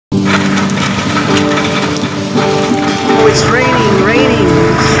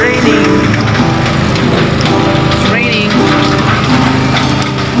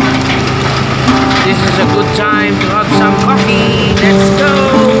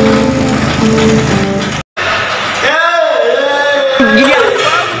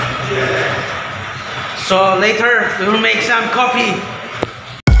later we will make some coffee.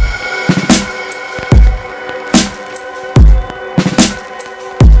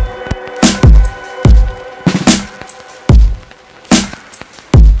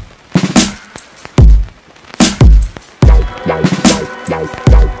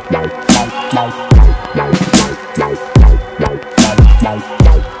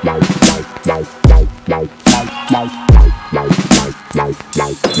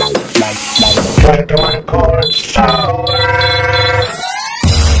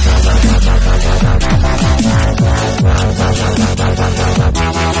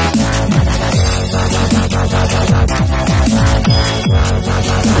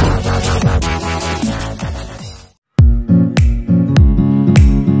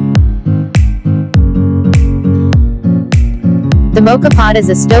 The Moka pot is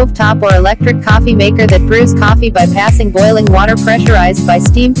a stovetop or electric coffee maker that brews coffee by passing boiling water pressurized by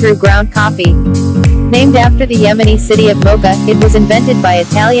steam through ground coffee. Named after the Yemeni city of Mocha, it was invented by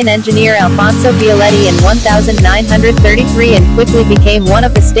Italian engineer Alfonso Bialetti in 1933 and quickly became one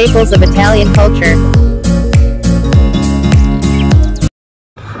of the staples of Italian culture.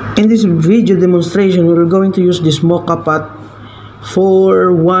 In this video demonstration, we're going to use this Moka pot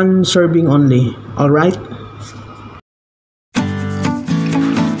for one serving only. Alright?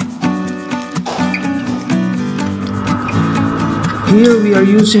 Here we are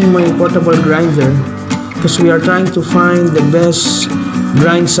using my portable grinder because we are trying to find the best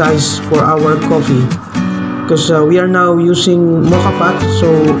grind size for our coffee, because we are now using Moka pot, so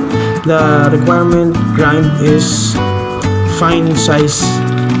the requirement grind is fine size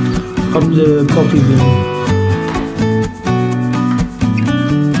of the coffee bean.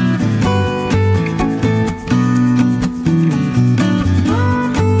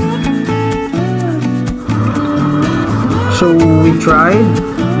 So we tried,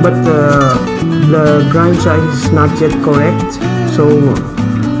 but the grind size is not yet correct, so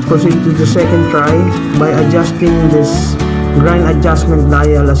proceed to the second try by adjusting this grind adjustment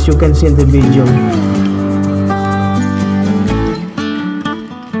dial as you can see in the video.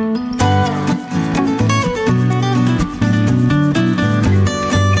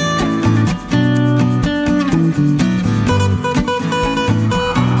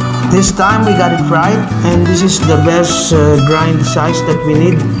 This time we got it right, and this is the best grind size that we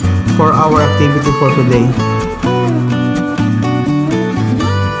need for our activity for today.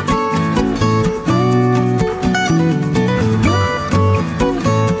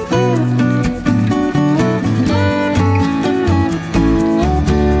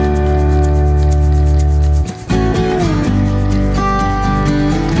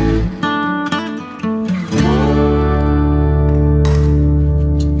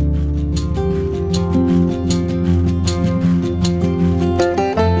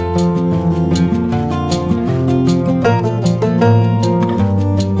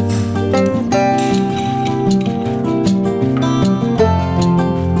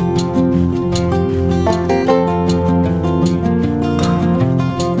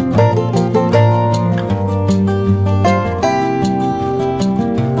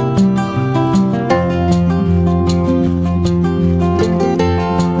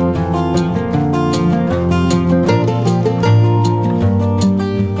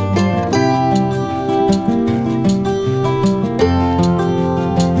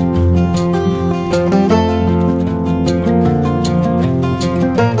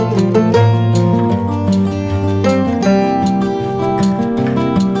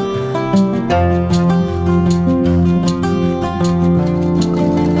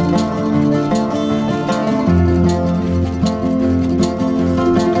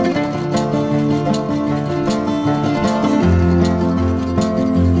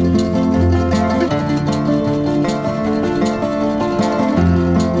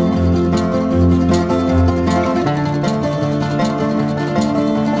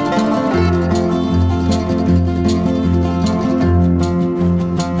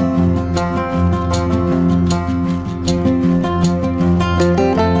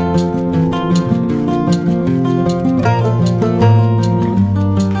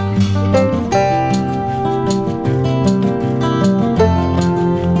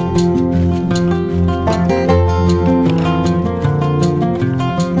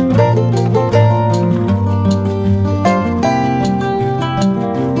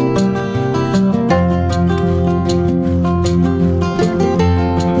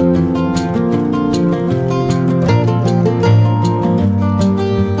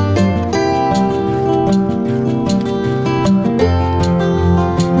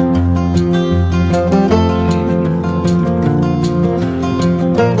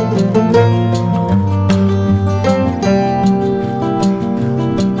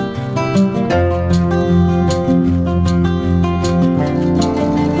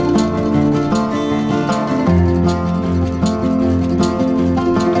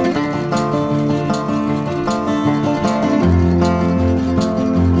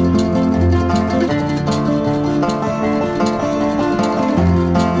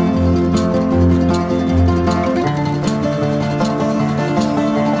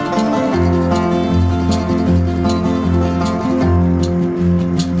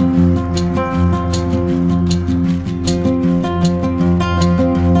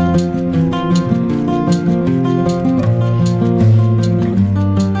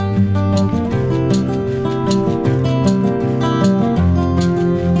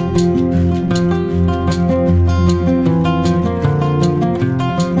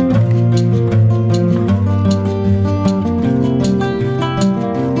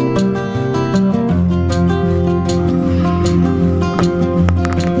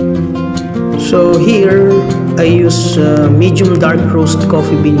 I use medium dark roast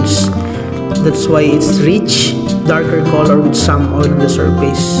coffee beans. That's why it's rich, darker color with some oil on the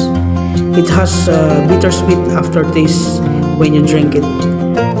surface. It has a bittersweet aftertaste when you drink it,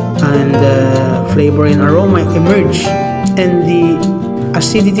 and flavor and aroma emerge, and the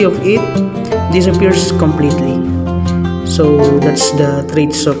acidity of it disappears completely. So that's the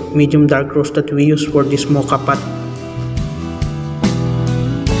traits of medium dark roast that we use for this mocha pot.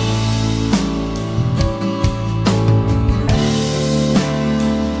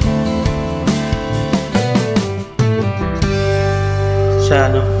 Sa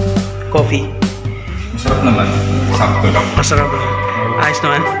coffee. Masarap naman. Sakto lang. Masarap. Ayos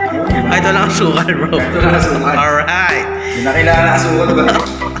naman. Ay, ito lang ang sukal, bro. Ito lang ang sukal. Alright. Hindi na kailangan na asukal ba?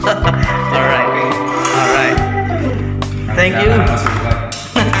 Alright. Alright. Thank you.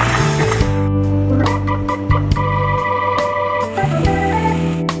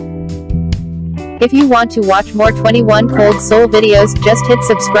 If you want to watch more 21 Cold Soul videos, just hit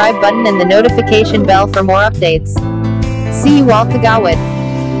subscribe button and the notification bell for more updates. See you all, Kagawad.